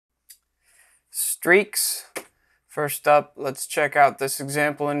streaks. First up, let's check out this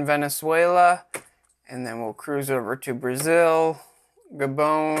example in Venezuela, and then we'll cruise over to Brazil,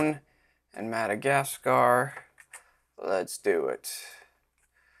 Gabon, and Madagascar. Let's do it.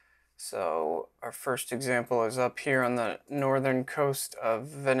 So our first example is up here on the northern coast of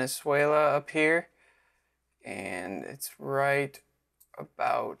Venezuela up here, and it's right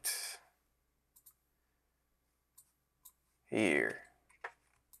about here.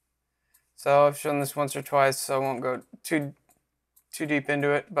 So I've shown this once or twice, so I won't go too deep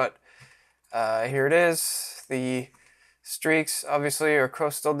into it, but here it is. The streaks obviously are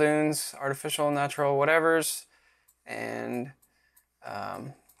coastal dunes, artificial, natural, whatevers, and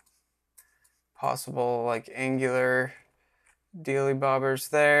possible like angular dealy bobbers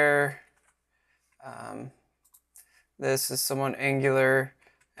there. This is somewhat angular,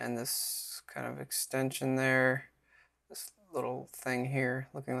 and this kind of extension there, this little thing here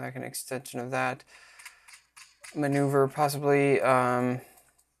looking like an extension of that maneuver possibly.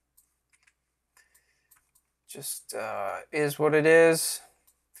 Just is what it is,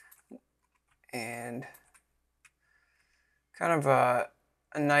 and kind of a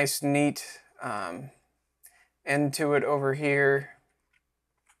nice neat end to it over here.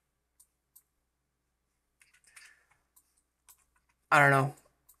 I don't know,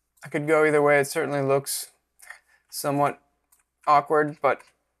 I could go either way. It certainly looks somewhat awkward, but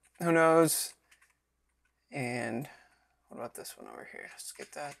who knows. And what about this one over here? Let's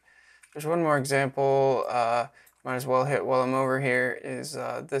get that. There's one more example, might as well hit while I'm over here, is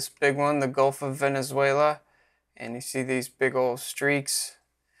this big one, the Gulf of Venezuela. And you see these big old streaks.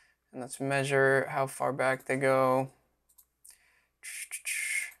 And let's measure how far back they go.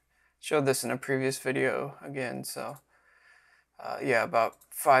 Showed this in a previous video again, so yeah, about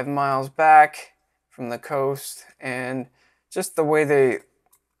 5 miles back from the coast. And just the way they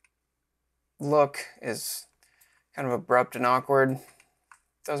look is kind of abrupt and awkward.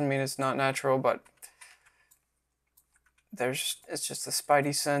 Doesn't mean it's not natural, but it's just a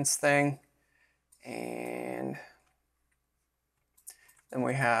spidey sense thing. And then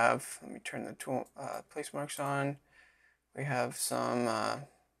we have, let me turn the tool place marks on. We have some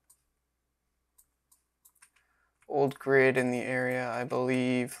old grid in the area, I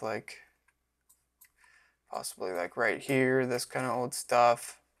believe, like possibly like right here, this kind of old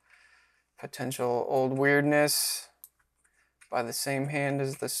stuff. Potential old weirdness by the same hand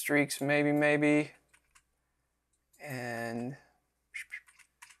as the streaks, maybe. And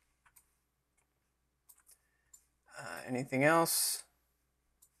anything else?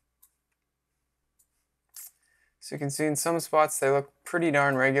 So you can see in some spots they look pretty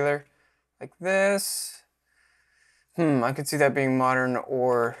darn regular, like this. I could see that being modern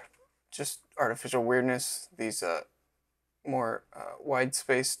or just artificial weirdness. These more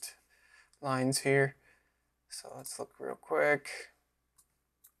wide-spaced lines here. So let's look real quick.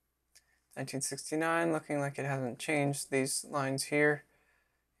 1969, looking like it hasn't changed. These lines here,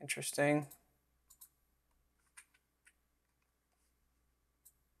 interesting.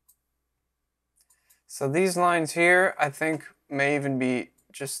 So these lines here, I think, may even be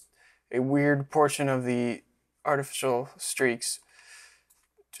just a weird portion of the artificial streaks.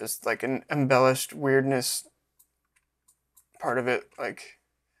 Just like an embellished weirdness part of it, like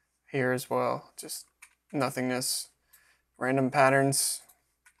here as well. Just nothingness, random patterns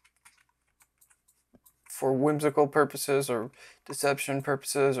for whimsical purposes or deception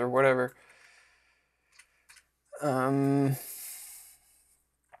purposes or whatever.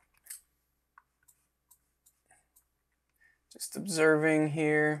 Just observing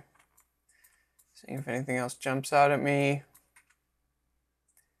here, seeing if anything else jumps out at me,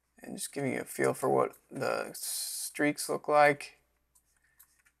 and just giving you a feel for what the streaks look like.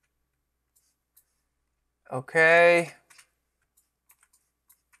 Okay.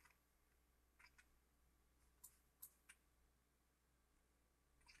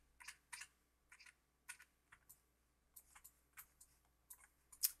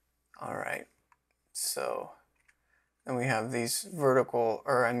 All right, so then we have these vertical,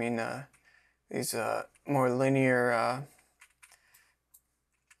 or I mean, these more linear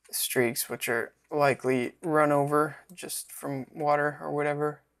streaks, which are likely run over just from water or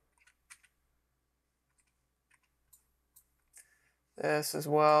whatever. This as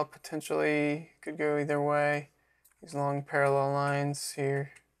well, potentially could go either way. These long parallel lines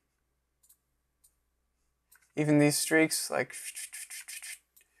here. Even these streaks, like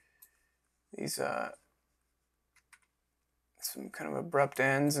these some kind of abrupt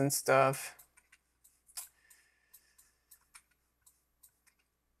ends and stuff.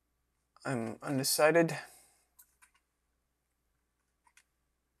 I'm undecided.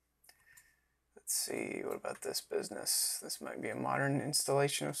 Let's see, what about this business? This might be a modern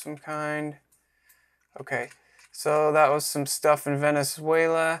installation of some kind. Okay, so that was some stuff in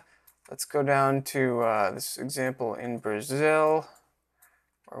Venezuela. Let's go down to this example in Brazil,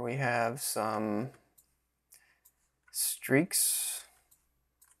 where we have some streaks.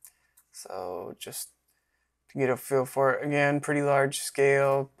 So just to get a feel for it, again, pretty large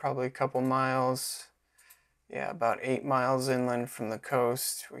scale, probably a couple miles. Yeah, about 8 miles inland from the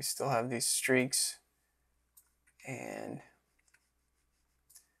coast. We still have these streaks. And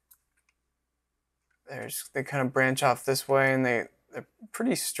they kind of branch off this way, and they're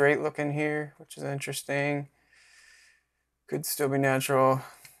pretty straight looking here, which is interesting. Could still be natural.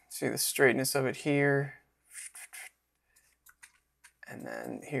 See the straightness of it here. And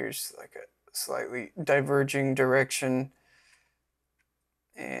then here's like a slightly diverging direction.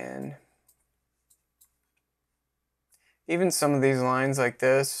 And even some of these lines like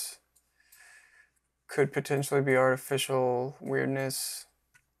this could potentially be artificial weirdness.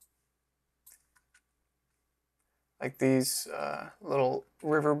 Like these little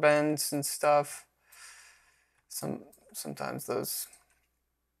river bends and stuff. Sometimes those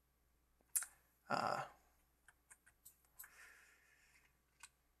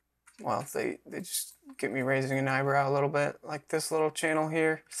well, they just get me raising an eyebrow a little bit, like this little channel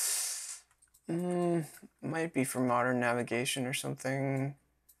here. Might be for modern navigation or something.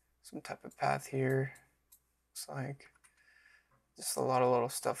 Some type of path here. Looks like just a lot of little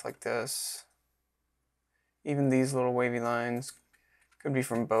stuff like this. Even these little wavy lines could be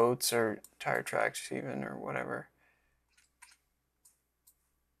from boats or tire tracks even, or whatever.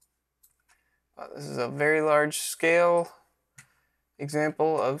 But this is a very large scale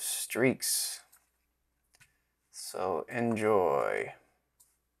example of streaks. So enjoy.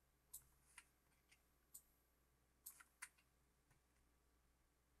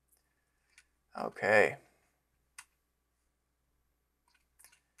 Okay.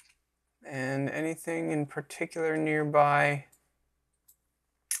 And anything in particular nearby?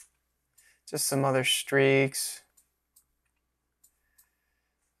 Just some other streaks.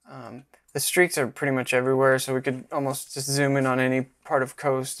 The streaks are pretty much everywhere, so we could almost just zoom in on any part of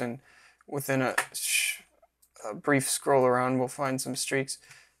coast, and within a brief scroll around we'll find some streaks.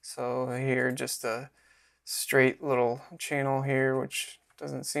 So here, just a straight little channel here, which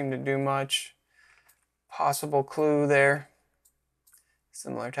doesn't seem to do much. Possible clue there.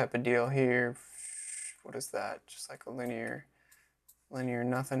 Similar type of deal here. What is that? Just like a linear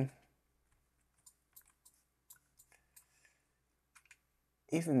nothing.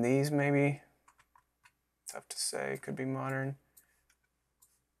 Even these maybe, tough to say, could be modern.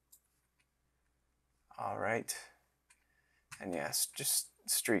 All right. And yes, just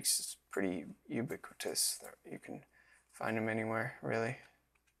streaks is pretty ubiquitous. You can find them anywhere, really.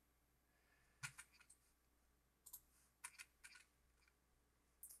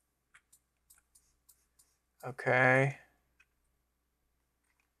 Okay.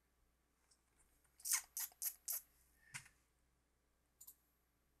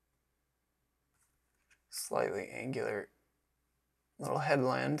 Slightly angular little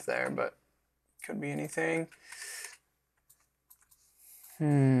headland there, but could be anything.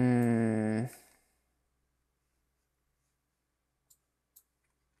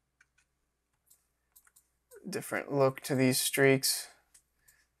 Different look to these streaks.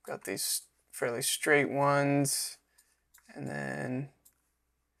 Got these fairly straight ones, and then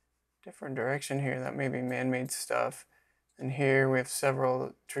different direction here. That may be man-made stuff. And here we have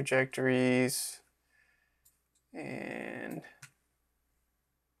several trajectories, and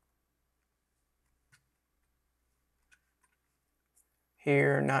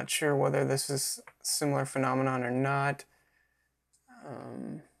here, not sure whether this is a similar phenomenon or not.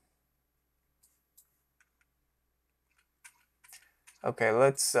 Okay,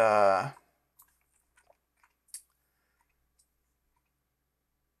 let's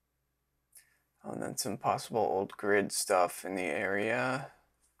and then some possible old grid stuff in the area.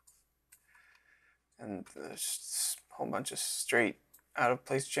 And there's a whole bunch of straight out of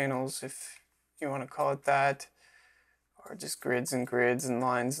place channels, if you want to call it that. Or just grids and grids and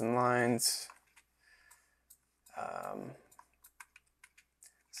lines and lines.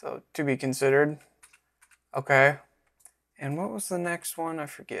 So to be considered. Okay. And what was the next one? I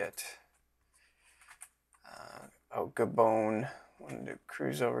forget. Oh, Gabon. Wanted to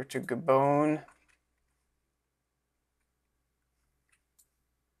cruise over to Gabon.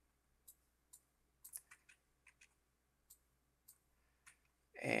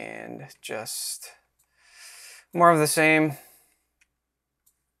 And just more of the same,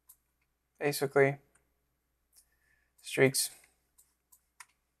 basically. Streaks.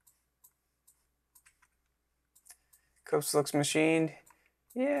 Coast looks machined.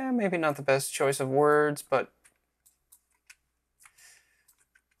 Yeah, maybe not the best choice of words, but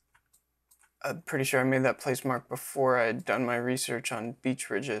I'm pretty sure I made that place mark before I had done my research on beach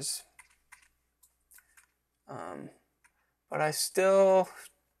ridges. But I still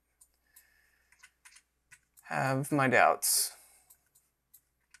have my doubts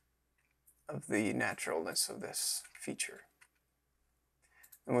of the naturalness of this feature.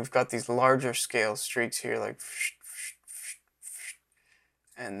 And we've got these larger scale streaks here, like,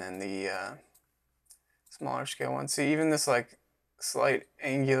 and then the smaller scale ones. See, even this like slight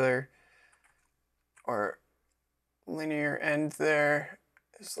angular or linear end there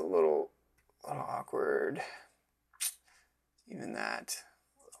is a little awkward. Even that,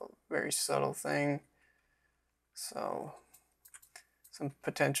 very subtle thing. So some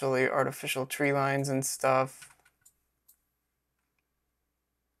potentially artificial tree lines and stuff.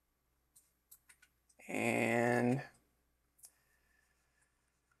 And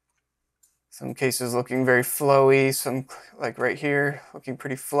some cases looking very flowy, some like right here looking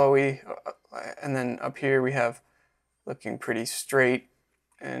pretty flowy, and then up here we have looking pretty straight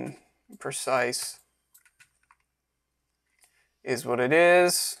and precise. Is what it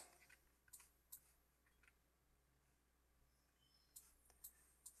is.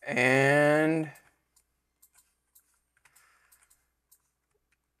 And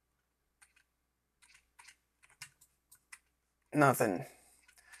nothing.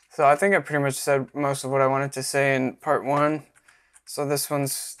 So I think I pretty much said most of what I wanted to say in part one. So this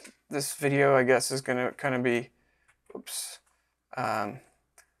video, I guess, is gonna kind of be, a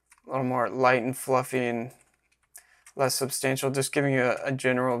little more light and fluffy and less substantial, just giving you a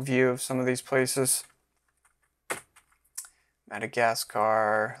general view of some of these places.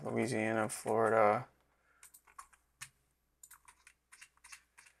 Madagascar, Louisiana, Florida.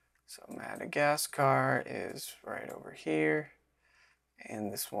 So Madagascar is right over here,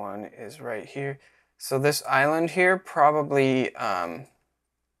 and this one is right here. So this island here probably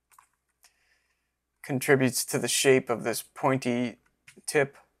contributes to the shape of this pointy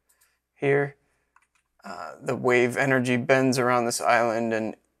tip here. The wave energy bends around this island,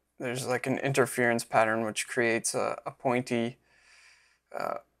 and there's like an interference pattern which creates a pointy,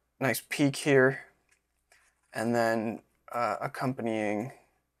 nice peak here, and then accompanying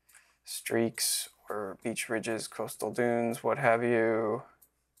streaks or beach ridges, coastal dunes, what have you.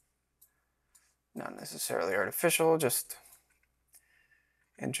 Not necessarily artificial, just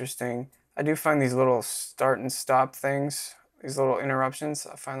interesting. I do find these little start and stop things, these little interruptions,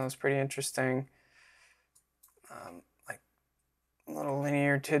 I find those pretty interesting. Like little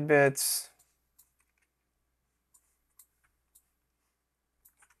linear tidbits.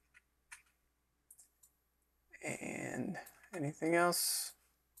 And anything else?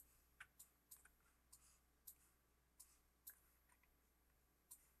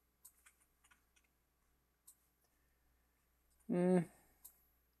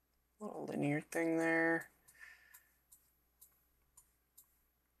 Little linear thing there.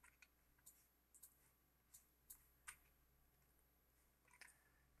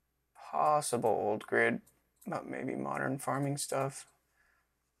 Possible old grid, but maybe modern farming stuff.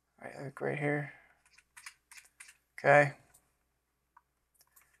 Right, like right here. Okay.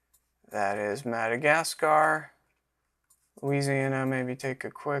 That is Madagascar. Louisiana, maybe take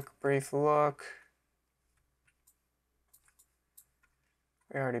a quick, brief look.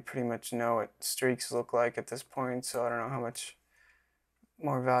 We already pretty much know what streaks look like at this point, so I don't know how much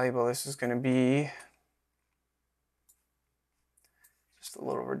more valuable this is going to be. Just a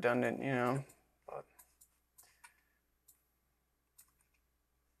little redundant, you know. But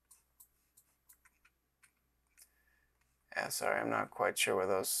yeah, sorry, I'm not quite sure where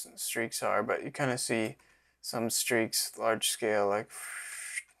those streaks are, but you kind of see some streaks, large scale, like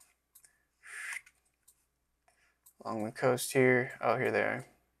along the coast here. Oh, here they are.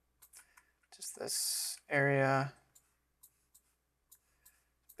 Just this area.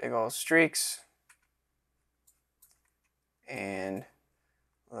 Big old streaks. And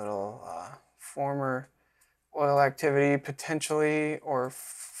little former oil activity potentially, or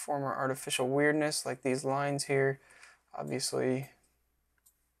former artificial weirdness like these lines here, obviously.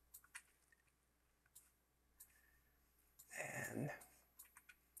 And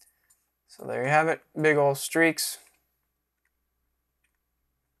so there you have it, big old streaks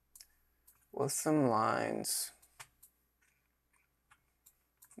with some lines.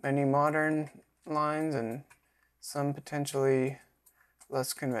 Many modern lines and some potentially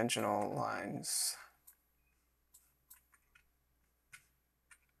less conventional lines.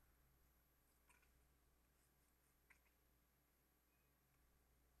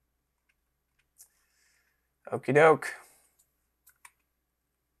 Okie doke.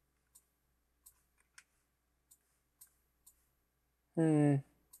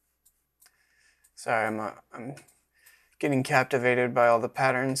 Sorry, I'm getting captivated by all the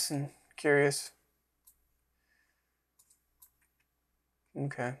patterns and curious.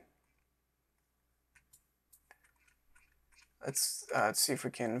 Okay. Let's see if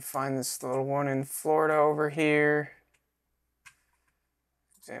we can find this little one in Florida over here.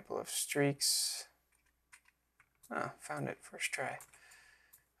 Example of streaks. Ah, found it first try.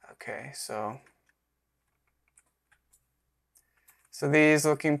 Okay, so these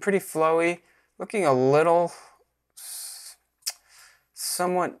looking pretty flowy, looking a little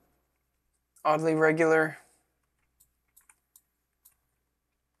somewhat oddly regular.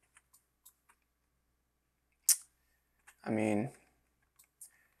 I mean,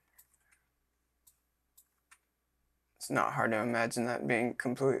 it's not hard to imagine that being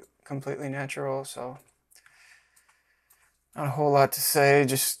completely natural, so not a whole lot to say,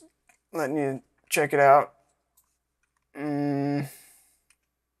 just letting you check it out.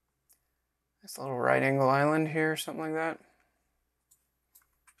 This little right angle island here, something like that.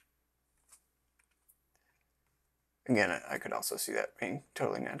 Again, I could also see that being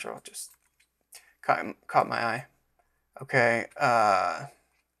totally natural, just caught my eye. Okay,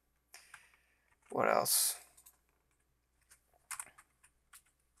 what else?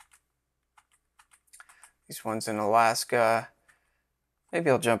 These ones in Alaska. Maybe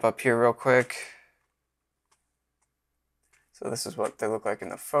I'll jump up here real quick. So this is what they look like in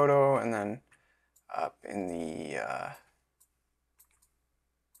the photo, and then up in the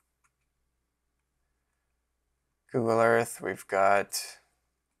Google Earth, we've got,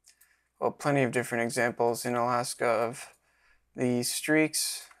 well, plenty of different examples in Alaska of these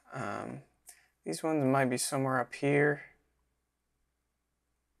streaks. These ones might be somewhere up here.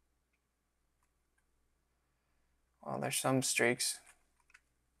 Well, there's some streaks.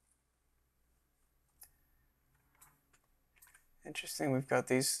 Interesting, we've got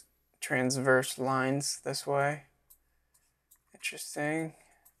these transverse lines this way. Interesting.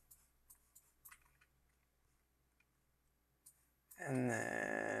 And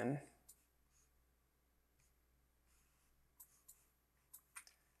then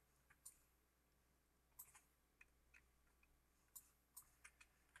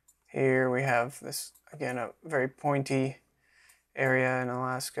here we have this, again, a very pointy area in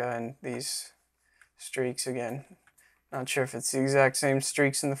Alaska, and these streaks again. Not sure if it's the exact same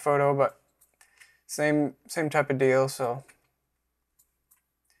streaks in the photo, but same type of deal, so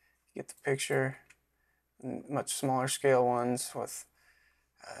you get the picture. And much smaller scale ones with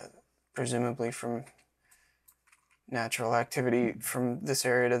presumably from natural activity from this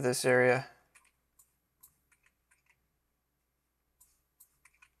area to this area.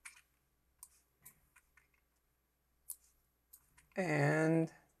 And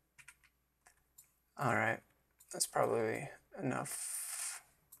all right, that's probably enough.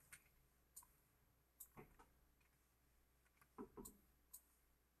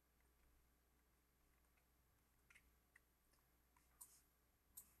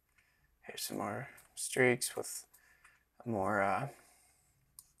 Here's some more streaks with a more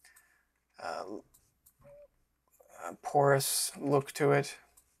porous look to it.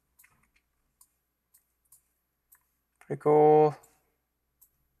 Pretty cool.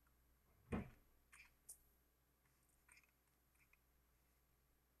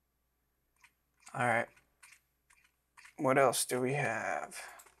 All right, what else do we have?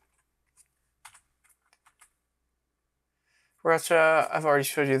 Russia, I've already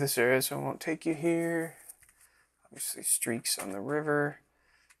showed you this area, so I won't take you here. Obviously, streaks on the river.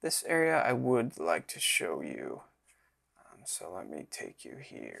 This area I would like to show you. So let me take you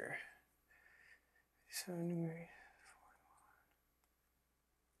here.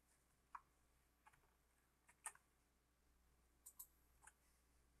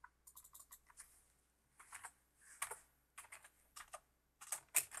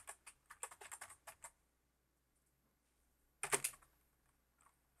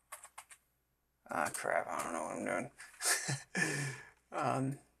 Ah, crap, I don't know what I'm doing.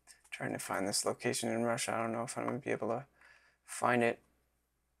 Trying to find this location in Russia. I don't know if I'm going to be able to find it.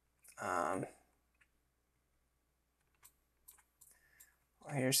 Well,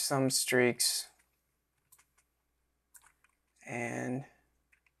 here's some streaks. And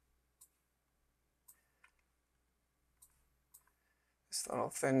this little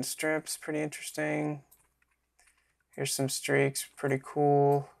thin strip's pretty interesting. Here's some streaks, pretty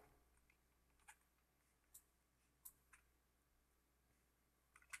cool.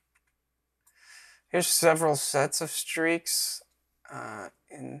 Here's several sets of streaks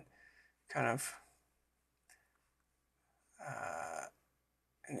in kind of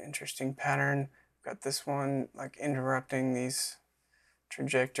an interesting pattern. Got this one like interrupting these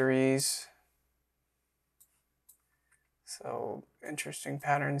trajectories. So interesting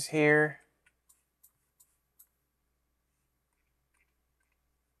patterns here.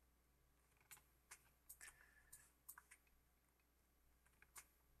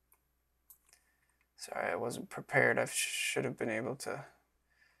 Sorry, I wasn't prepared. I should have been able to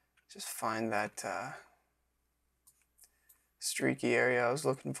just find that streaky area I was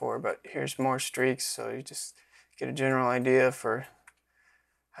looking for, but here's more streaks, so you just get a general idea for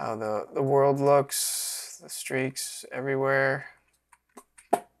how the world looks, the streaks everywhere.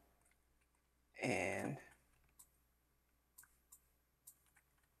 And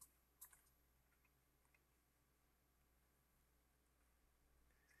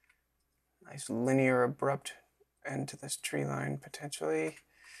nice linear abrupt end to this tree line potentially.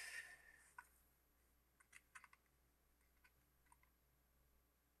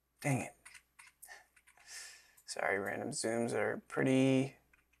 Dang it. Sorry, random zooms are pretty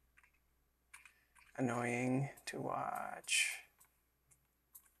annoying to watch.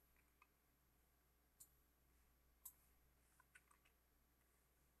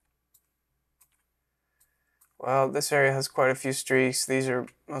 Well, this area has quite a few streaks. These are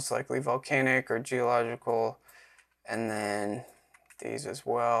most likely volcanic or geological, and then these as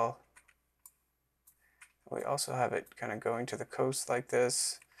well. We also have it kind of going to the coast like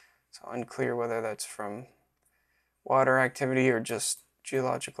this, so unclear whether that's from water activity or just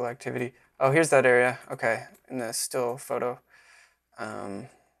geological activity. Oh, here's that area. Okay, in the still photo. I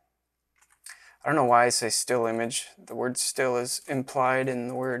don't know why I say still image. The word still is implied in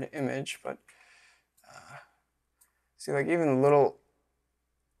the word image, but see, like even little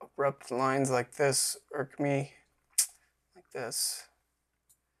abrupt lines like this irk me, like this.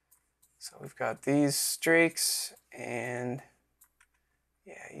 So we've got these streaks, and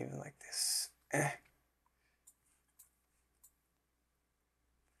yeah, even like this.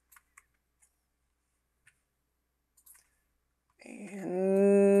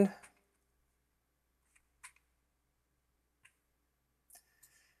 And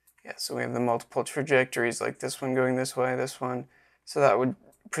yeah, so we have the multiple trajectories, like this one going this way, this one. So that would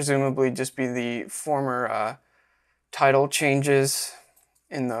presumably just be the former tidal changes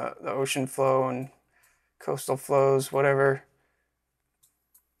in the ocean flow and coastal flows, whatever.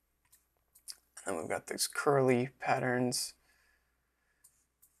 And we've got these curly patterns.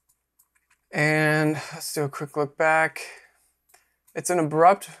 And let's do a quick look back. It's an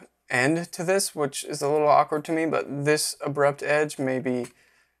abrupt end to this, which is a little awkward to me, but this abrupt edge may be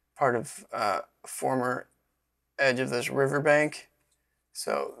part of a former edge of this riverbank.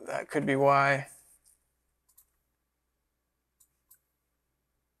 So that could be why.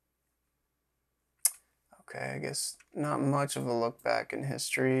 Okay, I guess not much of a look back in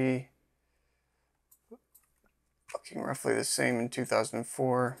history. Looking roughly the same in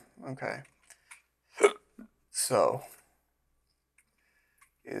 2004. Okay. So,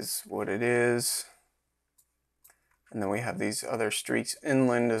 is what it is. And then we have these other streaks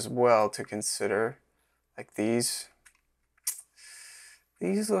inland as well to consider, like these.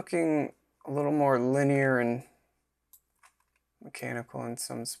 These looking a little more linear and mechanical in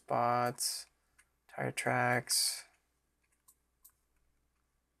some spots. Tire tracks.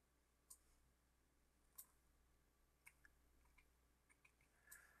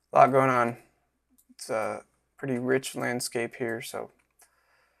 A lot going on. It's a pretty rich landscape here, so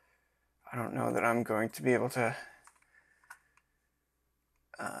I don't know that I'm going to be able to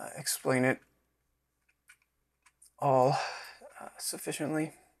explain it all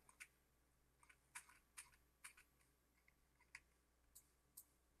sufficiently.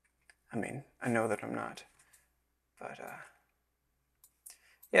 I mean, I know that I'm not, but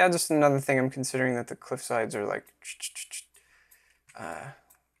yeah, just another thing I'm considering, that the cliff sides are like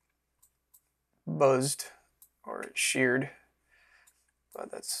buzzed or sheared, but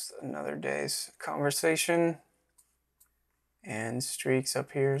that's another day's conversation. And streaks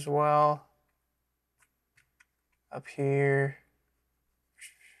up here as well. Up here.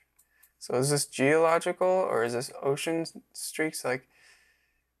 So is this geological or is this ocean streaks? Like,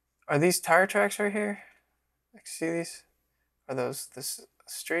 are these tire tracks right here? Like, see these? Are those this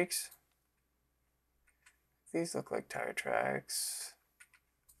streaks? These look like tire tracks.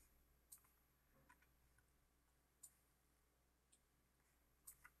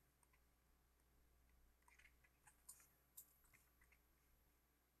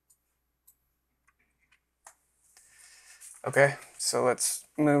 Okay, so let's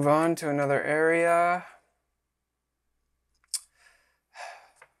move on to another area.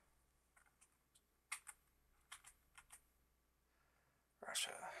 Russia.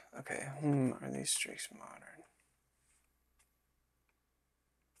 Okay, are these streaks modern?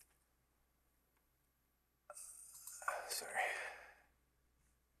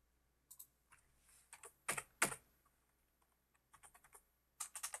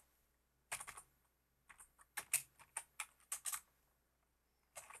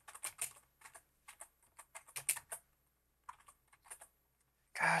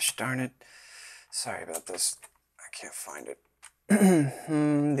 Gosh darn it. Sorry about this. I can't find it.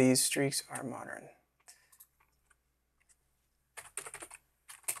 These streaks are modern.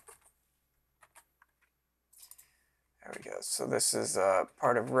 There we go. So this is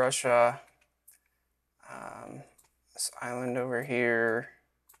part of Russia. This island over here.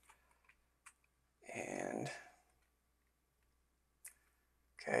 And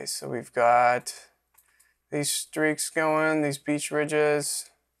okay, so we've got these streaks going, these beach ridges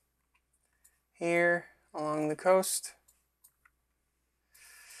here along the coast.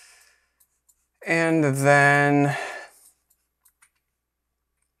 And then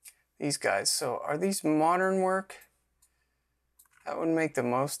these guys. So are these modern work? That would make the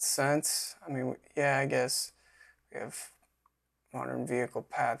most sense. I mean, yeah, I guess we have modern vehicle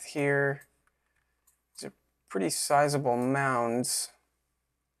path here. These are pretty sizable mounds.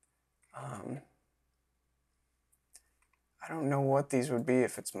 I don't know what these would be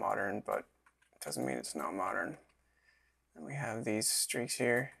if it's modern, but it doesn't mean it's not modern. And we have these streaks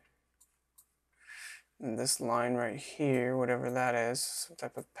here. And this line right here, whatever that is, some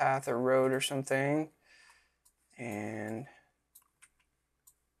type of path or road or something. And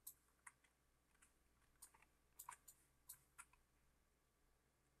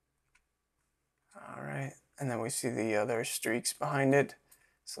all right, and then we see the other streaks behind it.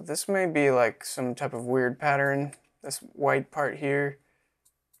 So this may be like some type of weird pattern, this white part here,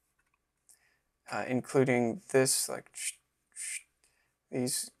 including this, like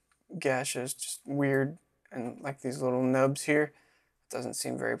these gashes, just weird, and like these little nubs here. It doesn't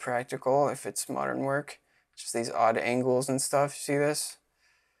seem very practical if it's modern work. Just these odd angles and stuff, you see this?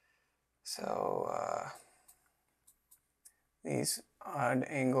 So these odd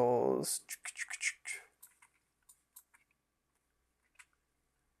angles,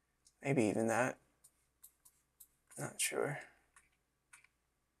 maybe even that, not sure.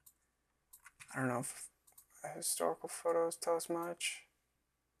 I don't know if historical photos tell us much.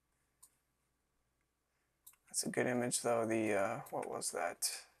 That's a good image though, the, what was that?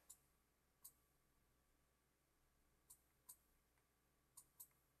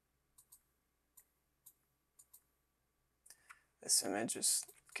 This image just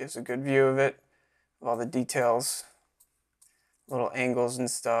gives a good view of it, of all the details, little angles and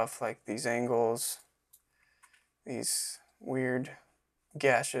stuff, like these angles, these weird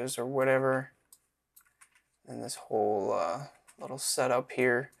gashes or whatever, and this whole little setup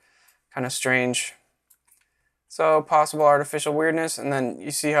here, kind of strange. So possible artificial weirdness, and then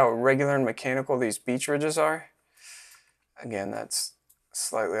you see how regular and mechanical these beach ridges are. Again, that's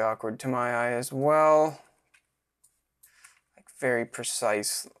slightly awkward to my eye as well. Like very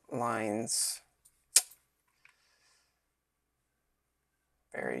precise lines.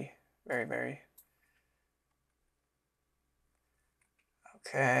 Very, very, very.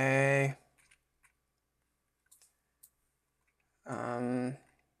 Okay.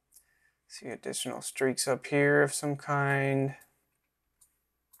 See additional streaks up here of some kind.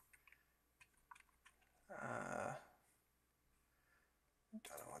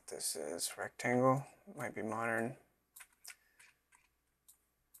 Don't know what this is. Rectangle. Might be modern.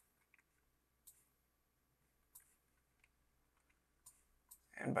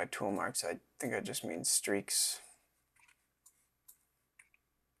 And by tool marks, I think I just mean streaks.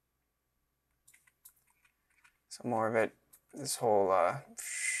 So more of it, this whole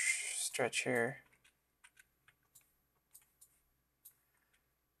stretch here.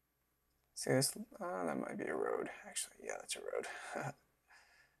 See this? That might be a road. Actually, yeah, that's a road.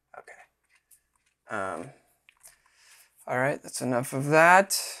 Okay. All right, that's enough of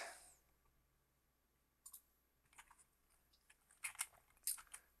that.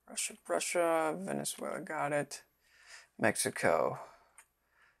 Russia, Venezuela, got it. Mexico.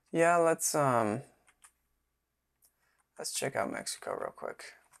 Yeah, let's check out Mexico real quick.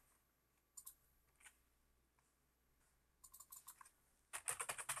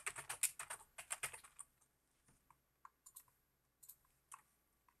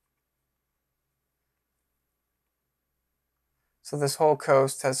 So this whole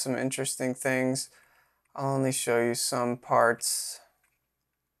coast has some interesting things. I'll only show you some parts,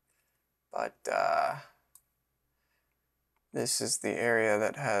 but this is the area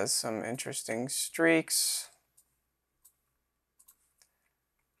that has some interesting streaks,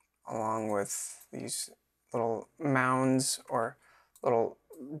 along with these little mounds or little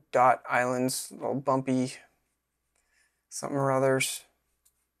dot islands, little bumpy something or others.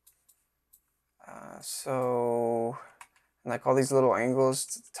 So, and like all these little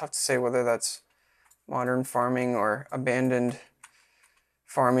angles, it's tough to say whether that's modern farming or abandoned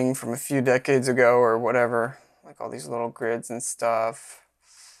farming from a few decades ago or whatever. Like all these little grids and stuff.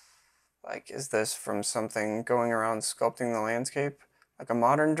 Like, is this from something going around sculpting the landscape, like a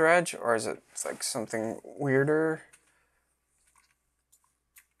modern dredge, or is it like something weirder?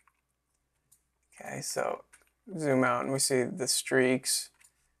 Okay, so zoom out and we see the streaks,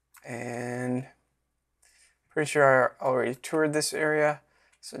 and pretty sure I already toured this area,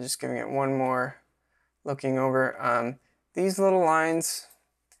 so just giving it one more looking over. These little lines,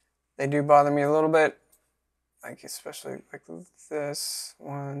 they do bother me a little bit, like especially like this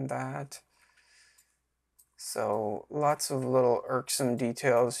one, that. So lots of little irksome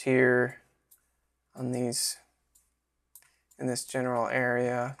details here on these, in this general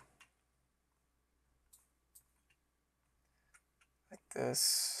area, like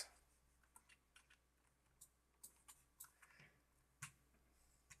this.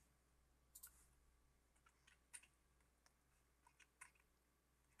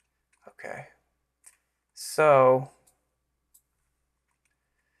 Okay, so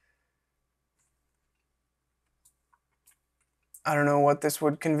I don't know what this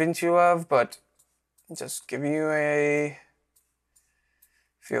would convince you of, but just giving you a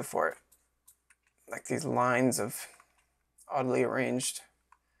feel for it. Like these lines of oddly arranged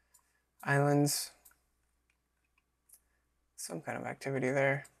islands. Some kind of activity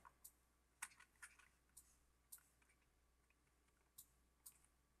there.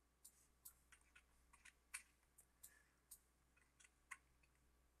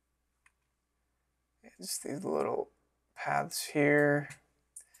 Yeah, just these little paths here.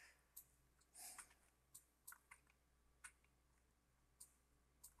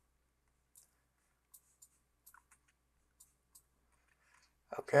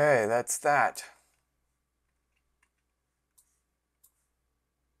 Okay, that's that.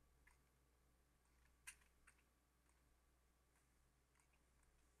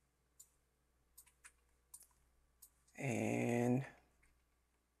 And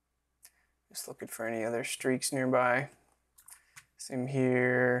just looking for any other streaks nearby. Same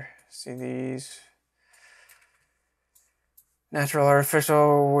here. See these? Natural,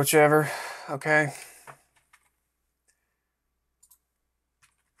 artificial, whichever. Okay.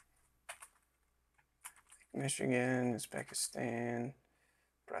 Michigan, Uzbekistan,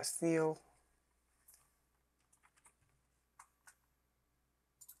 Brazil.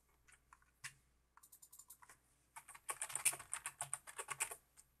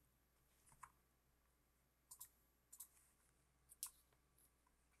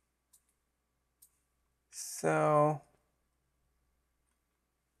 So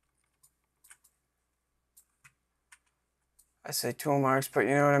I say tool marks, but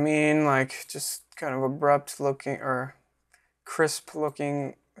you know what I mean? Like just kind of abrupt looking or crisp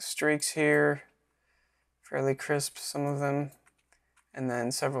looking streaks here. Fairly crisp, some of them. And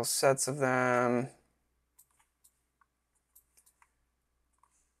then several sets of them.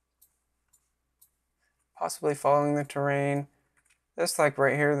 Possibly following the terrain. This like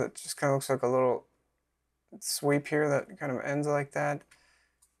right here that just kind of looks like a little sweep here that kind of ends like that.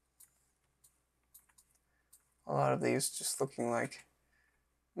 A lot of these just looking like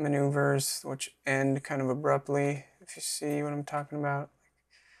maneuvers which end kind of abruptly, if you see what I'm talking about.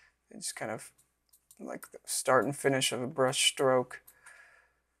 They just kind of like the start and finish of a brush stroke.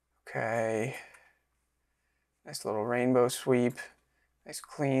 Okay. Nice little rainbow sweep. Nice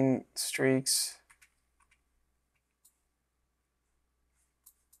clean streaks.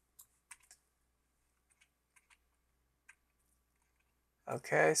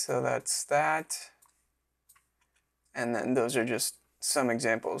 Okay, so that's that. And then those are just some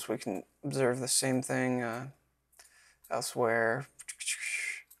examples. We can observe the same thing elsewhere,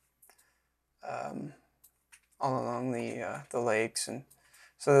 all along the lakes. And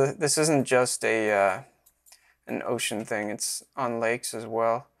so this isn't just a an ocean thing, it's on lakes as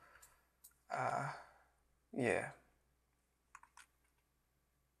well. Yeah.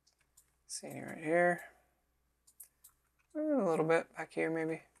 See any right here? A little bit back here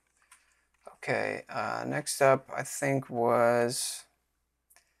maybe. Okay, next up I think was,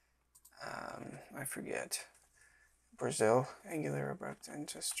 I forget, Brazil, angular abrupt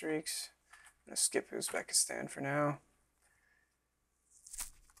into streaks. I'm gonna skip Uzbekistan for now.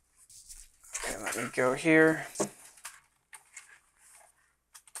 Okay, let me go here.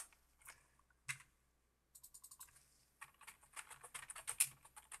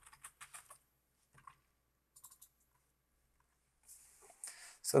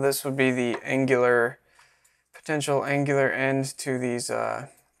 So this would be the angular, potential angular end to these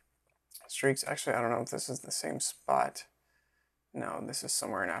streaks. Actually, I don't know if this is the same spot. No, this is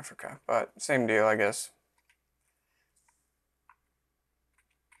somewhere in Africa, but same deal, I guess.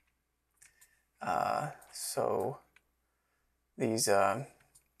 So these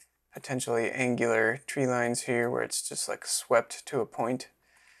potentially angular tree lines here where it's just like swept to a point.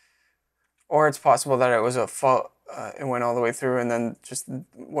 Or it's possible that it was a fall, it went all the way through and then just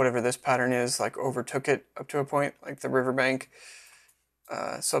whatever this pattern is, like overtook it up to a point, like the riverbank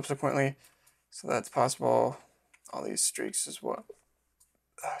subsequently. So that's possible. All these streaks as well.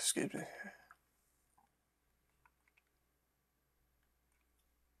 Excuse me.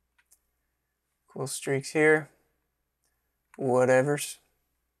 Cool streaks here. Whatevers.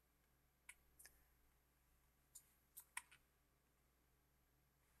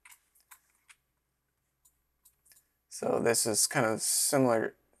 So this is kind of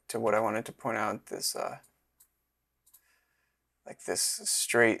similar to what I wanted to point out, this like this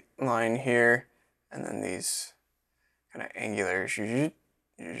straight line here, and then these kind of angular,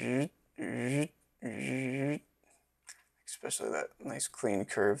 especially that nice clean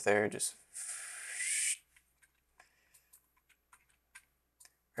curve there, just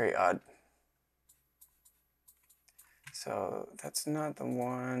very odd. So that's not the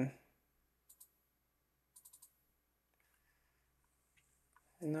one.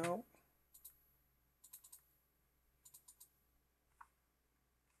 No.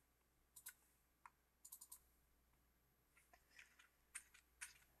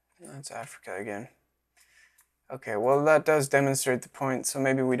 That's Africa again. Okay, well that does demonstrate the point, so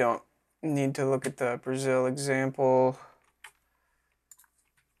maybe we don't need to look at the Brazil example.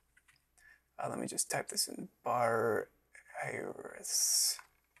 Let me just type this in bar iris.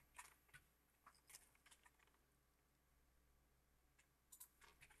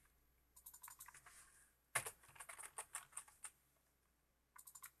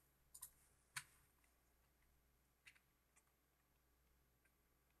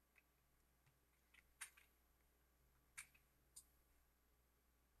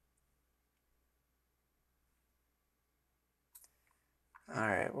 All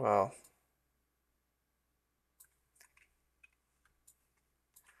right, well,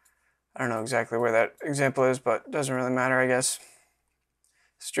 I don't know exactly where that example is, but it doesn't really matter, I guess.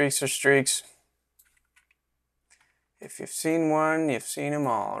 Streaks are streaks. If you've seen one, you've seen them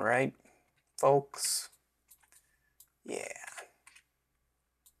all, right, folks? Yeah.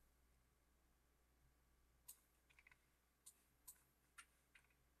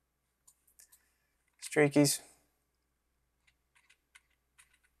 Streakies.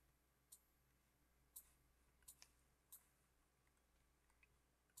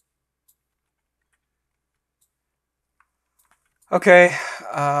 Okay,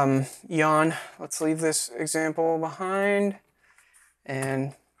 yawn. Let's leave this example behind.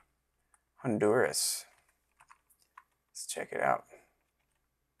 And Honduras. Let's check it out.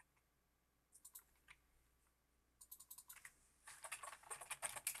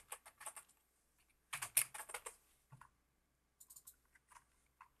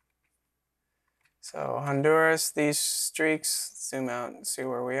 So Honduras, these streaks, zoom out and see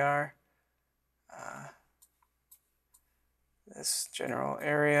where we are. This general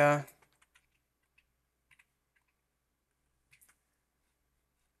area.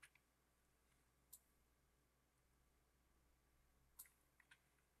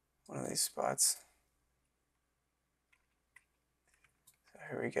 One of these spots. So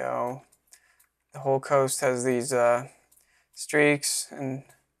here we go. The whole coast has these streaks and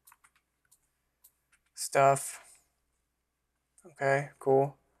stuff. Okay,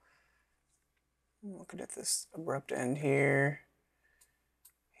 cool. Looking at this abrupt end here,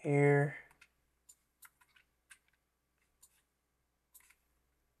 here.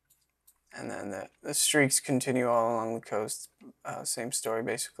 And then the streaks continue all along the coast. Same story,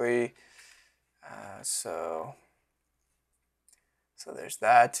 basically. So there's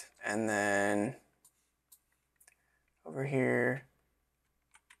that. And then over here,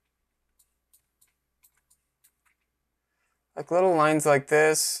 like little lines like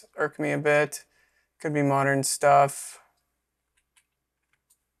this irk me a bit. Could be modern stuff.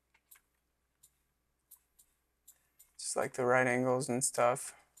 Just like the right angles and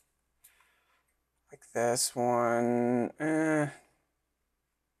stuff. Like this one. Is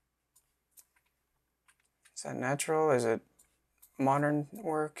that natural? Is it modern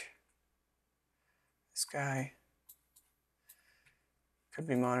work? This guy. Could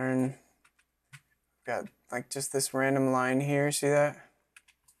be modern. Got like just this random line here. See that?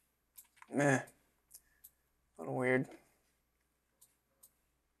 Meh. A little weird.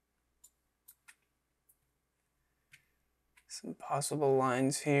 Some possible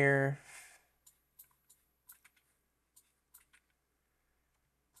lines here.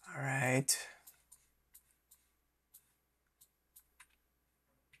 All right.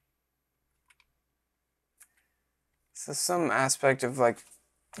 So some aspect of like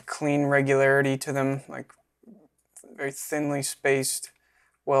clean regularity to them, like very thinly spaced,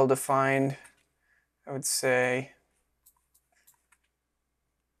 well defined, I would say.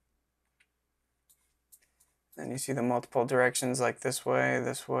 Then you see the multiple directions, like this way,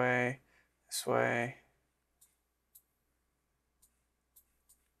 this way, this way.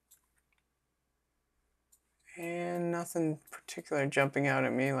 And nothing particular jumping out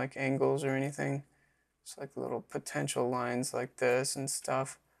at me, like angles or anything. Just like little potential lines like this and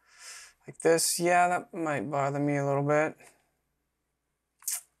stuff. Like this, yeah, that might bother me a little bit.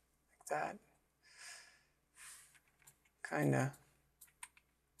 Like that. Kinda.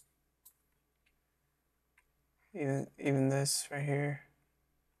 Even this right here.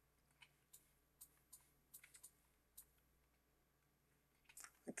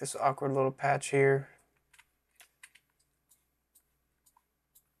 Like this awkward little patch here.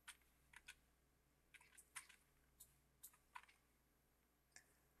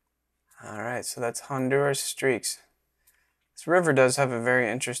 Alright, so that's Honduras streaks. This river does have a very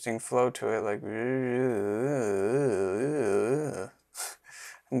interesting flow to it, like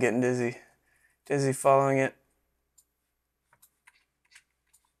I'm getting dizzy. Dizzy following it.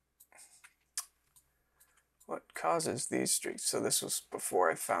 What causes these streaks? So this was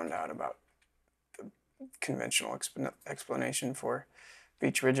before I found out about the conventional explanation for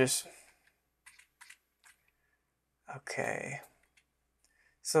beach ridges. Okay.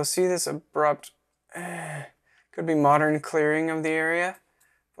 So see this abrupt, could be modern clearing of the area.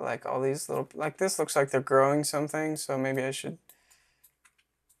 But like all these little, like this looks like they're growing something, so maybe I should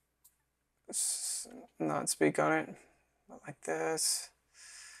not speak on it. But like this,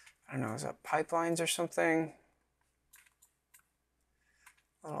 I don't know, is that pipelines or something?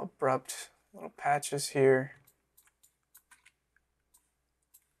 Little abrupt little patches here.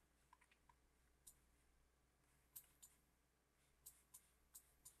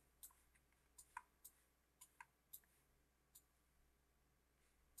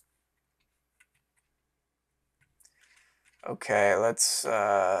 Okay, let's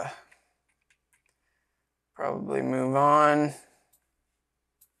probably move on.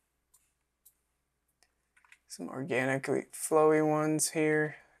 Some organically flowy ones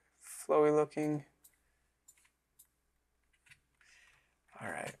here, flowy looking. All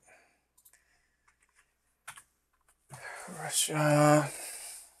right. Russia.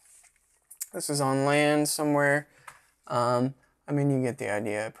 This is on land somewhere. I mean, you get the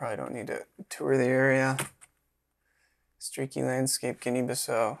idea. I probably don't need to tour the area. Streaky landscape,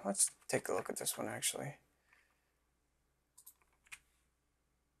 Guinea-Bissau. Let's take a look at this one, actually.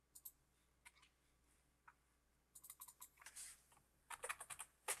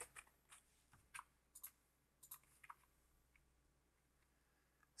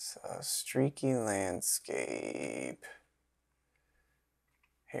 So, streaky landscape.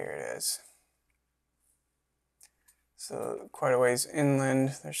 Here it is. So, quite a ways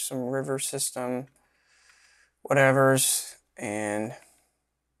inland. There's some river system, whatevers, and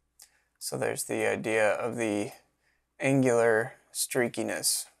so there's the idea of the angular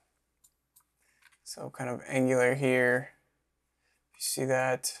streakiness. So kind of angular here. You see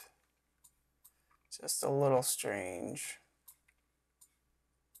that? Just a little strange.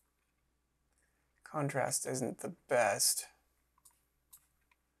 Contrast isn't the best.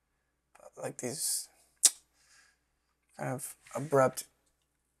 But like these kind of abrupt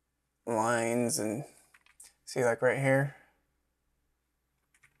lines, and see like right here?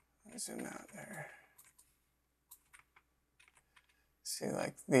 Let me zoom out there. See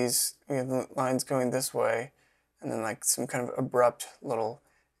like these, we have lines going this way, and then like some kind of abrupt little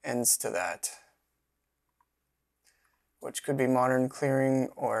ends to that, which could be modern clearing,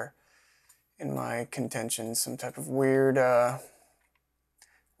 or in my contention, some type of weird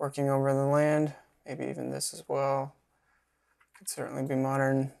working over the land. Maybe even this as well. Could certainly be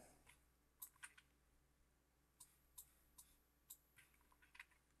modern.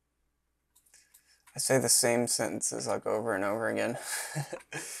 I say the same sentences like over and over again.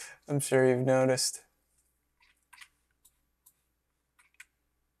 I'm sure you've noticed.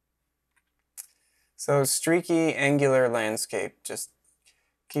 So streaky angular landscape, just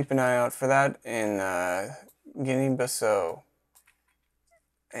keep an eye out for that in Guinea-Bissau.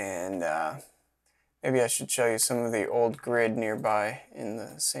 And maybe I should show you some of the old grid nearby in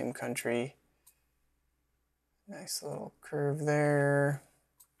the same country. Nice little curve there.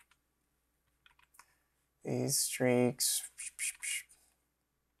 These streaks.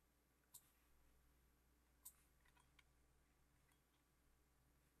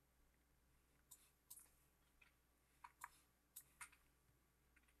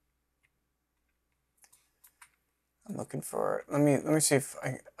 I'm looking for, let me see if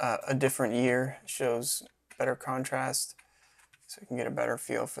a different year shows better contrast so we can get a better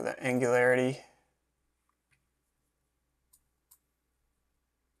feel for the angularity.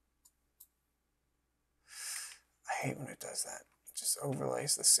 I hate when it does that. It just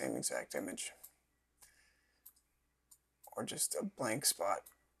overlays the same exact image. Or just a blank spot.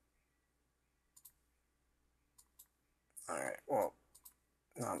 Alright, well,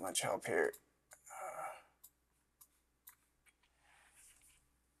 not much help here.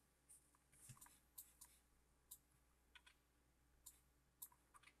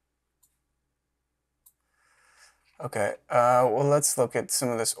 Okay, well, let's look at some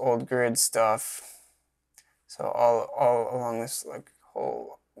of this old grid stuff. So all along this like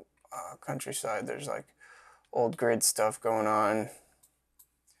whole countryside, there's like old grid stuff going on.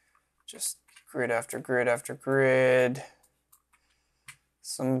 Just grid after grid after grid.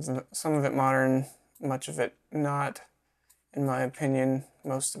 Some of it modern, much of it not, in my opinion.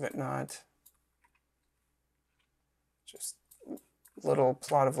 Most of it not. Just little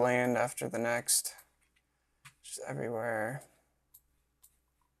plot of land after the next. Just everywhere.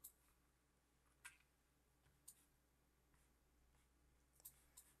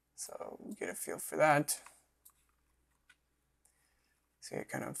 So get a feel for that. See it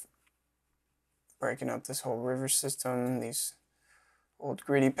kind of breaking up this whole river system, these old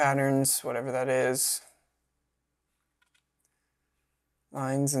gritty patterns, whatever that is.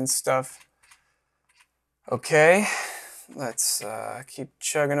 Lines and stuff. Okay, let's keep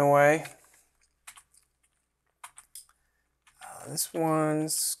chugging away. This one,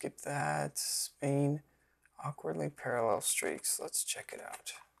 skip that. Spain, awkwardly parallel streaks. Let's check it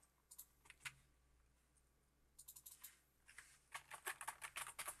out.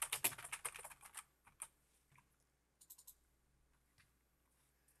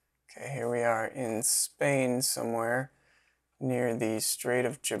 Okay, here we are in Spain somewhere near the Strait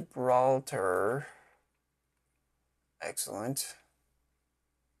of Gibraltar. Excellent.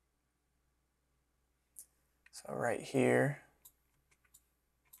 So right here.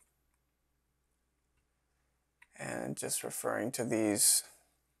 And just referring to these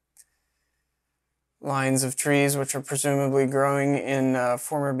lines of trees which are presumably growing in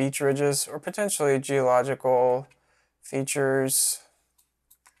former beach ridges or potentially geological features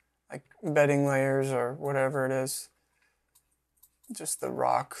like bedding layers or whatever it is. Just the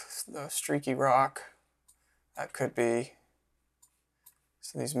rock, the streaky rock, that could be.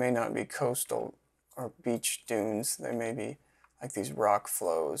 So these may not be coastal or beach dunes, they may be like these rock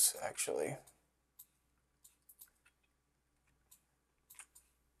flows actually.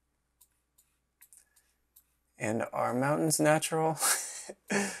 And are mountains natural?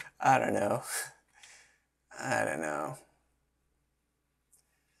 I don't know. I don't know.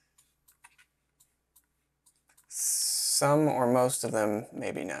 Some or most of them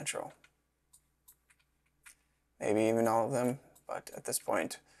may be natural. Maybe even all of them, but at this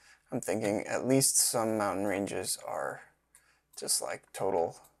point, I'm thinking at least some mountain ranges are just like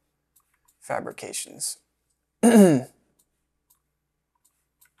total fabrications.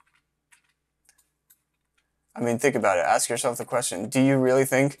 I mean, think about it. Ask yourself the question, do you really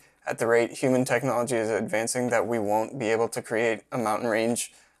think at the rate human technology is advancing that we won't be able to create a mountain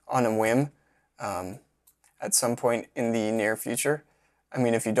range on a whim at some point in the near future? I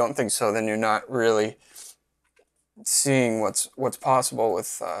mean, if you don't think so, then you're not really seeing what's possible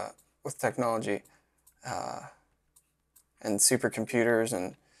with technology and supercomputers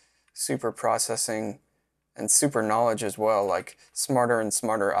and super processing and super knowledge as well, like smarter and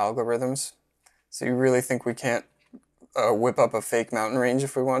smarter algorithms. So you really think we can't whip up a fake mountain range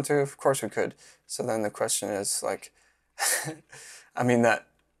if we want to? Of course we could. So then the question is like, I mean, that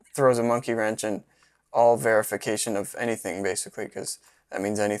throws a monkey wrench in all verification of anything basically, because that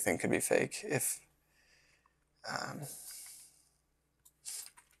means anything could be fake if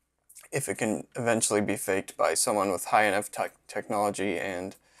it can eventually be faked by someone with high enough technology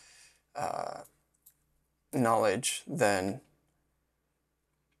and knowledge, then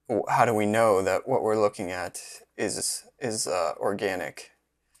how do we know that what we're looking at is organic?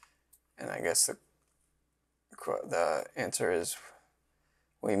 And I guess the answer is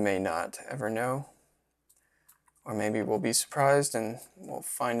we may not ever know, or maybe we'll be surprised and we'll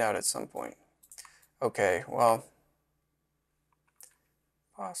find out at some point. Okay, well,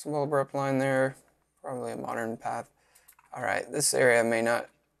 possible abrupt line there, probably a modern path. All right, this area may not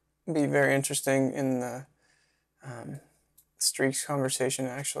be very interesting in the streaks conversation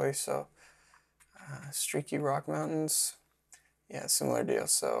actually, so streaky rock mountains, yeah, similar deal.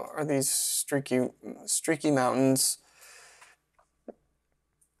 So are these streaky mountains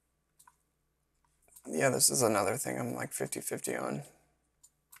Yeah, this is another thing I'm like 50-50 on.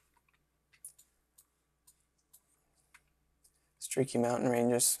 Streaky mountain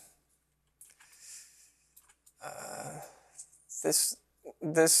ranges. This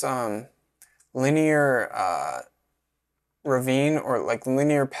linear ravine or like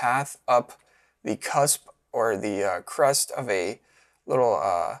linear path up the cusp or the crest of a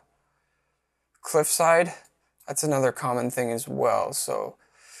little cliffside. That's another common thing as well. So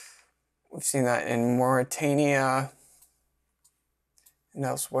we've seen that in Mauritania and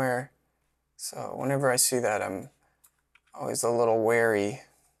elsewhere. So whenever I see that, I'm always a little wary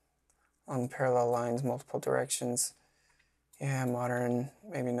on parallel lines, multiple directions. Yeah, modern,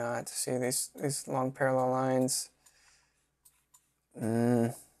 maybe not. See these long parallel lines.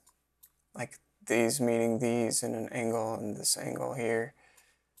 Like these meeting these in an angle and this angle here.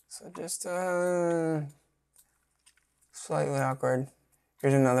 So just slightly awkward.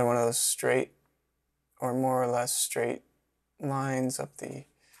 Here's another one of those straight or more or less straight lines up the,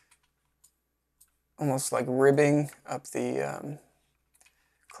 almost like ribbing up the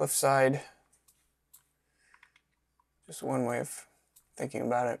cliffside. Just one way of thinking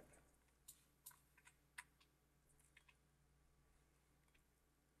about it.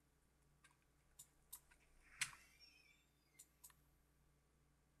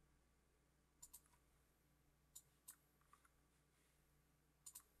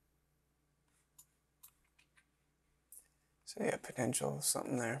 So yeah, potential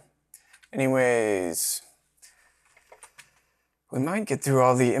something there. Anyways, we might get through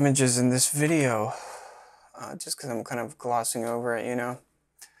all the images in this video, just because I'm kind of glossing over it, you know.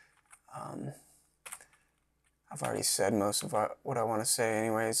 I've already said most of what I want to say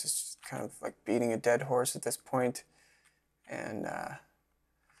anyways. It's just kind of like beating a dead horse at this point. And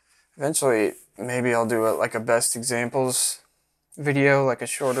eventually, maybe I'll do like a best examples video, like a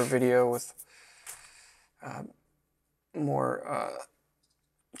shorter video with more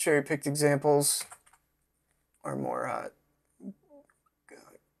cherry-picked examples or more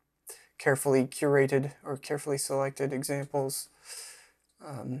carefully curated or carefully selected examples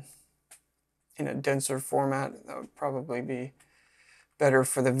in a denser format. That would probably be better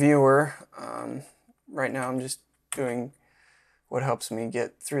for the viewer. Right now I'm just doing what helps me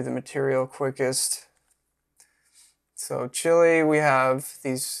get through the material quickest. So Chile, we have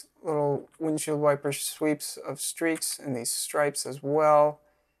these little windshield wiper sweeps of streaks and these stripes as well.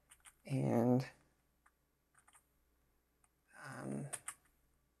 And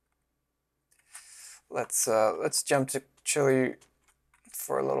let's jump to Chile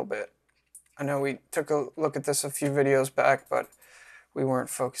for a little bit. I know we took a look at this a few videos back, but we weren't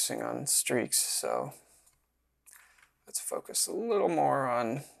focusing on streaks, so let's focus a little more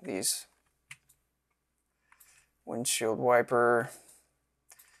on these windshield wiper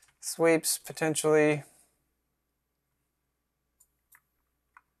sweeps, potentially.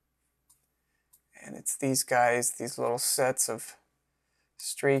 And it's these guys, these little sets of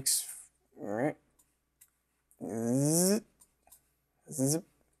streaks. Zip, zip.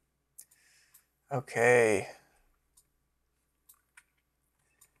 Okay.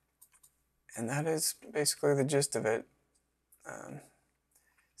 And that is basically the gist of it.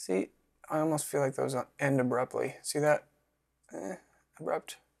 See, I almost feel like those end abruptly. See that?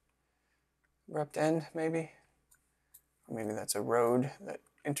 Abrupt end, maybe? Or maybe that's a road that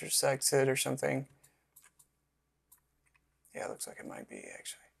intersects it or something. Yeah, it looks like it might be,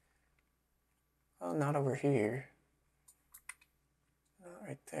 actually. Oh, not over here. Not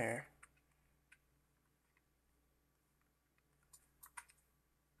right there.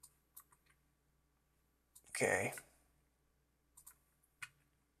 Okay.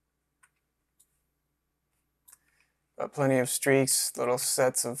 But plenty of streaks, little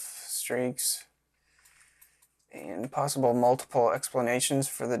sets of streaks, and possible multiple explanations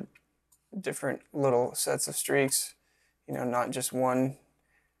for the different little sets of streaks. You know, not just one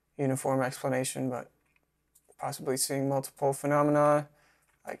uniform explanation, but possibly seeing multiple phenomena,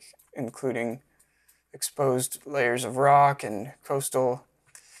 like including exposed layers of rock and coastal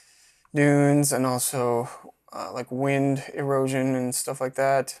dunes, and also like wind erosion and stuff like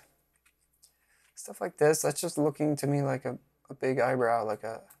that. Stuff like this, that's just looking to me like a big eyebrow, like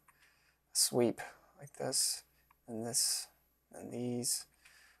a sweep, like this, and these,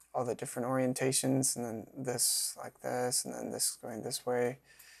 all the different orientations, and then this like this, and then this going this way,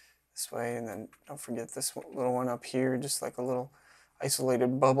 and then don't forget this little one up here, just like a little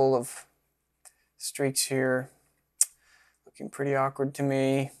isolated bubble of streaks here. Looking pretty awkward to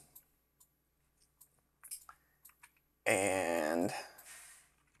me. And I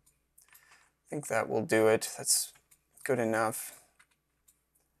think that will do it. That's good enough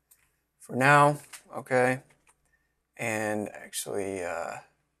for now. Okay, and actually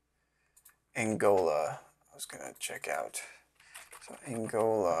Angola I was gonna check out. So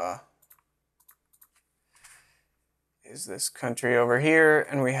Angola is this country over here,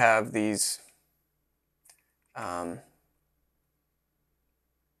 and we have these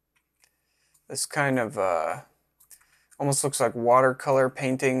this kind of almost looks like watercolor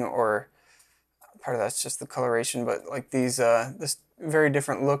painting, or part of that's just the coloration, but like these this very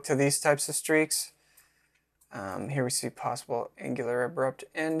different look to these types of streaks. Here we see possible angular abrupt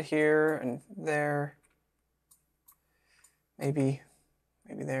end here and there, maybe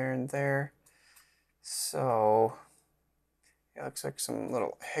there and there. So it looks like some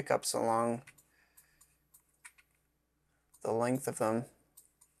little hiccups along the length of them.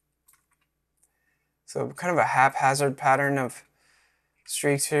 So kind of a haphazard pattern of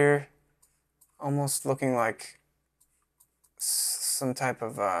streaks here, almost looking like some type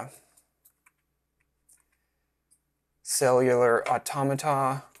of cellular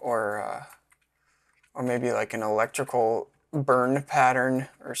automata, or maybe like an electrical burn pattern,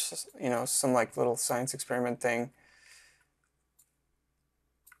 or some like little science experiment thing.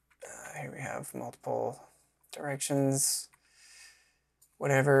 Here we have multiple directions,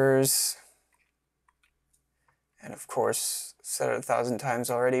 whatevers, and of course said it 1,000 times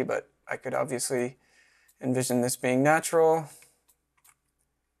already, but I could obviously envision this being natural,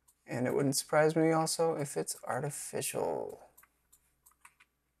 and it wouldn't surprise me also if it's artificial.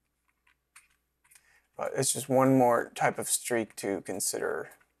 But it's just one more type of streak to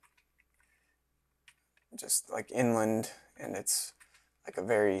consider, just like inland, and it's like a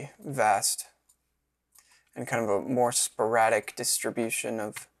very vast and kind of a more sporadic distribution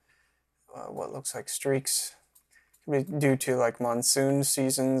of what looks like streaks. Could be due to like monsoon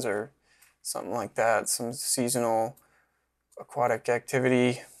seasons or something like that, some seasonal aquatic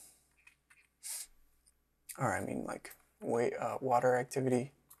activity, or I mean like water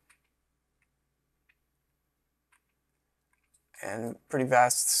activity. And pretty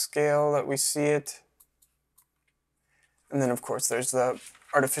vast scale that we see it. And then of course there's the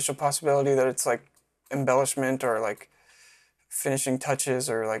artificial possibility that it's like embellishment, or like finishing touches,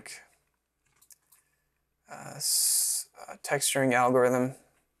 or like texturing algorithm,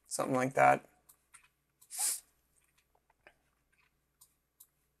 something like that.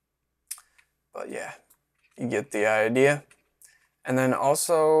 But yeah, you get the idea. And then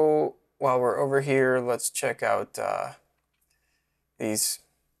also, while we're over here, let's check out these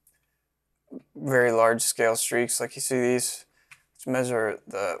very large scale streaks. Like you see these, let's measure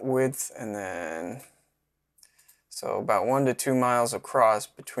the width, and then so about 1 to 2 miles across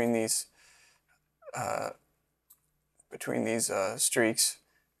between these streaks,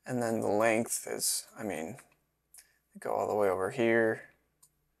 and then the length is, I mean, go all the way over here.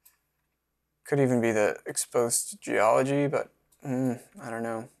 Could even be the exposed geology, but I don't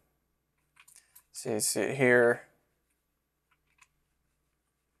know. So you see it here,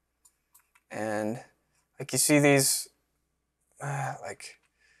 and like you see these, like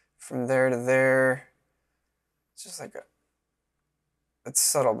from there to there, it's just like it's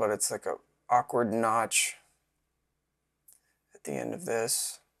subtle, but it's like a awkward notch at the end of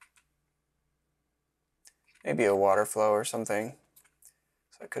this. Maybe a water flow or something.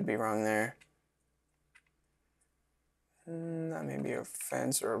 So I could be wrong there. That may be a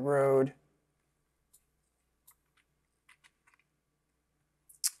fence or a road.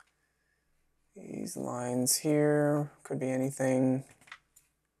 These lines here could be anything.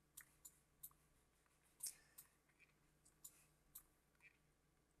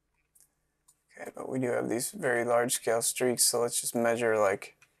 Okay, but we do have these very large scale streaks, so let's just measure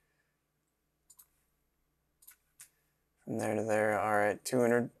like from there to there. All right,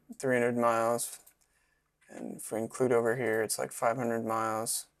 200, 300 miles. And if we include over here, it's like 500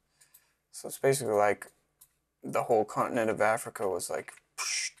 miles. So it's basically like the whole continent of Africa was like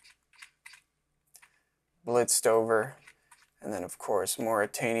blitzed over. And then of course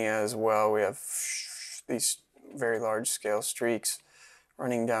Mauritania as well. We have these very large scale streaks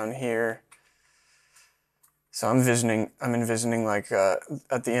running down here. So I'm envisioning like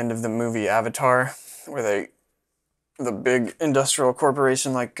at the end of the movie Avatar, where the big industrial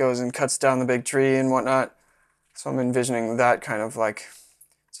corporation like goes and cuts down the big tree and whatnot. So I'm envisioning that kind of like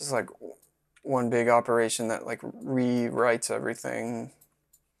just like one big operation that like rewrites everything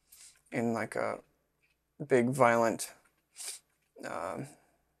in like a big violent, not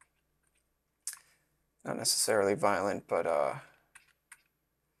necessarily violent, but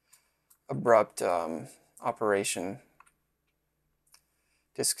abrupt operation,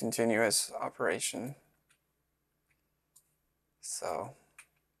 discontinuous operation. So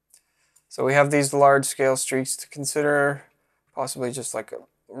So we have these large scale streaks to consider, possibly just like a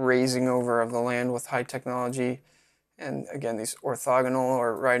raising over of the land with high technology. And again, these orthogonal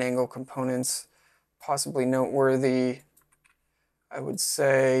or right angle components, possibly noteworthy. I would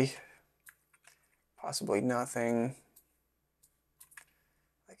say possibly nothing.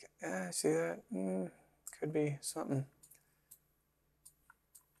 Like, see that? Could be something.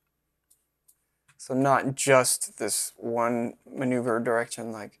 So not just this one maneuver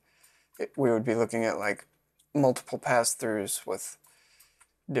direction, like we would be looking at like multiple pass-throughs with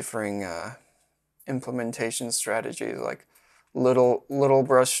differing implementation strategies, like little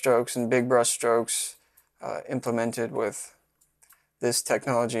brush strokes and big brush strokes implemented with this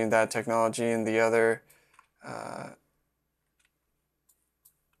technology and that technology and the other,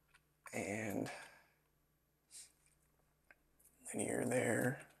 and linear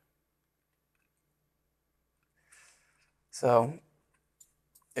there. So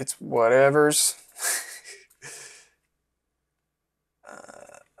it's whatever's.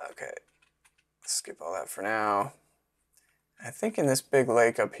 Okay, skip all that for now. I think in this big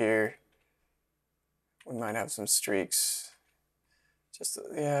lake up here, we might have some streaks. Just,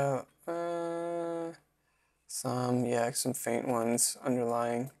 yeah, some faint ones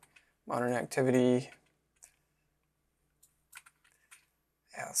underlying modern activity.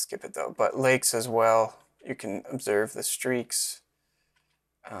 Yeah, I'll skip it though. But lakes as well, you can observe the streaks.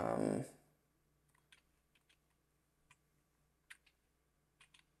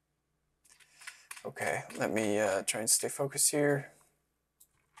 Okay, let me try and stay focused here.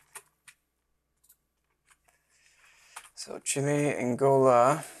 So Chile,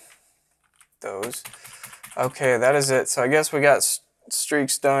 Angola, those. Okay, that is it. So I guess we got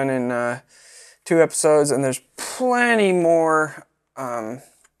streaks done in 2 episodes, and there's plenty more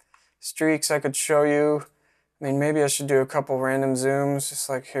streaks I could show you. I mean, maybe I should do a couple random zooms, just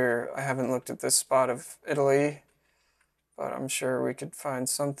like here. I haven't looked at this spot of Italy, but I'm sure we could find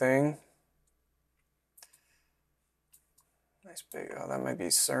something. Nice big, oh, that might be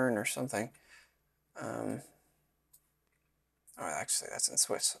CERN or something. Oh, actually, that's in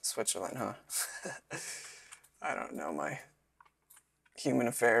Switzerland, huh? I don't know my human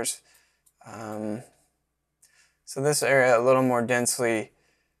affairs. So this area, a little more dense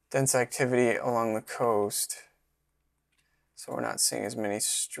activity along the coast. So we're not seeing as many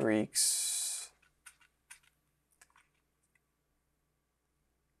streaks.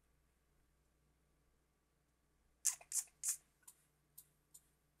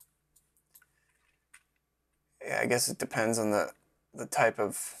 Yeah, I guess it depends on the type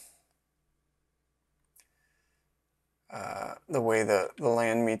of the way the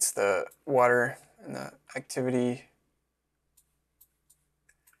land meets the water and the activity,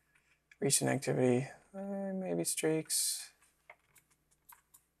 recent activity, maybe streaks,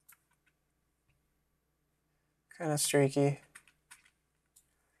 kind of streaky,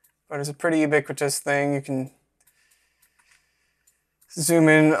 but it's a pretty ubiquitous thing. You can zoom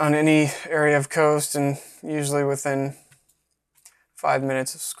in on any area of coast, and usually within 5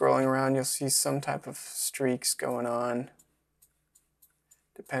 minutes of scrolling around, you'll see some type of streaks going on,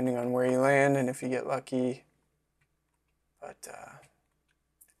 depending on where you land and if you get lucky. But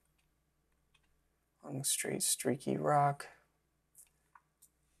long, straight, streaky rock.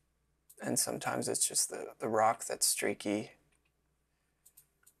 And sometimes it's just the rock that's streaky.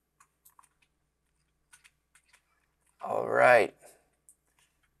 All right.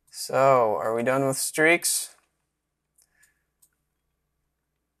 So, are we done with streaks?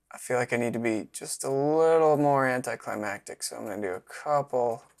 I feel like I need to be just a little more anticlimactic, so I'm going to do a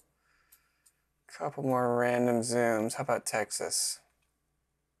couple more random zooms. How about Texas?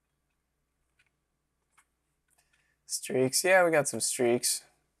 Streaks. Yeah, we got some streaks.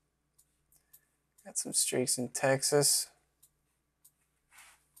 Got some streaks in Texas.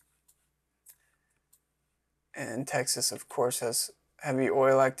 And Texas, of course, has heavy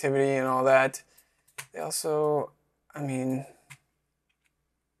oil activity and all that. They also, I mean,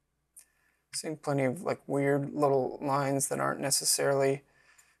 seeing plenty of like weird little lines that aren't necessarily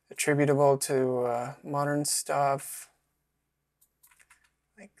attributable to modern stuff.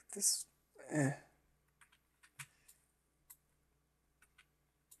 Like this,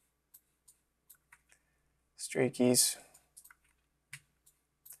 streakies.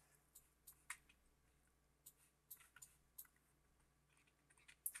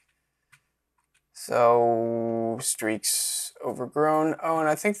 So streaks overgrown. Oh, and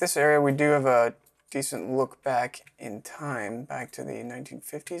I think this area we do have a decent look back in time, back to the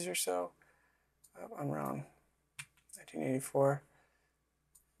 1950s or so. Oh, I'm wrong. 1984.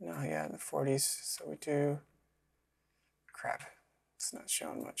 No, yeah, in the 40s. So we do. Crap, it's not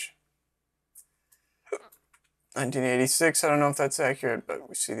showing much. 1986, I don't know if that's accurate, but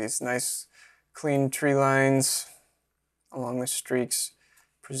we see these nice clean tree lines along the streaks,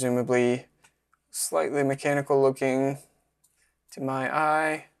 presumably slightly mechanical looking to my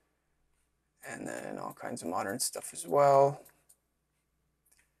eye, and then all kinds of modern stuff as well.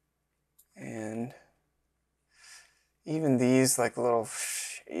 And even these like little,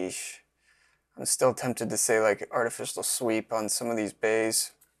 sheesh, I'm still tempted to say like artificial sweep on some of these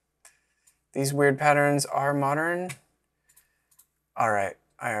bays. These weird patterns are modern. All right,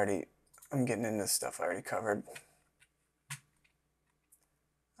 I'm getting into stuff I already covered.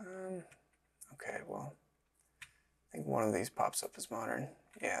 Okay, well, I think one of these pops up as modern.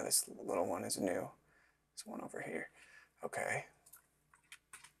 Yeah, this little one is new. This one over here. Okay.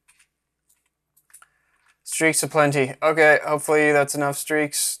 Streaks aplenty. Okay, hopefully that's enough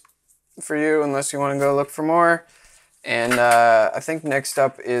streaks for you, unless you want to go look for more. And I think next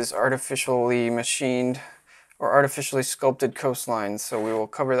up is artificially machined or artificially sculpted coastlines. So we will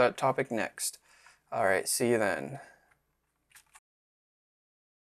cover that topic next. All right, see you then.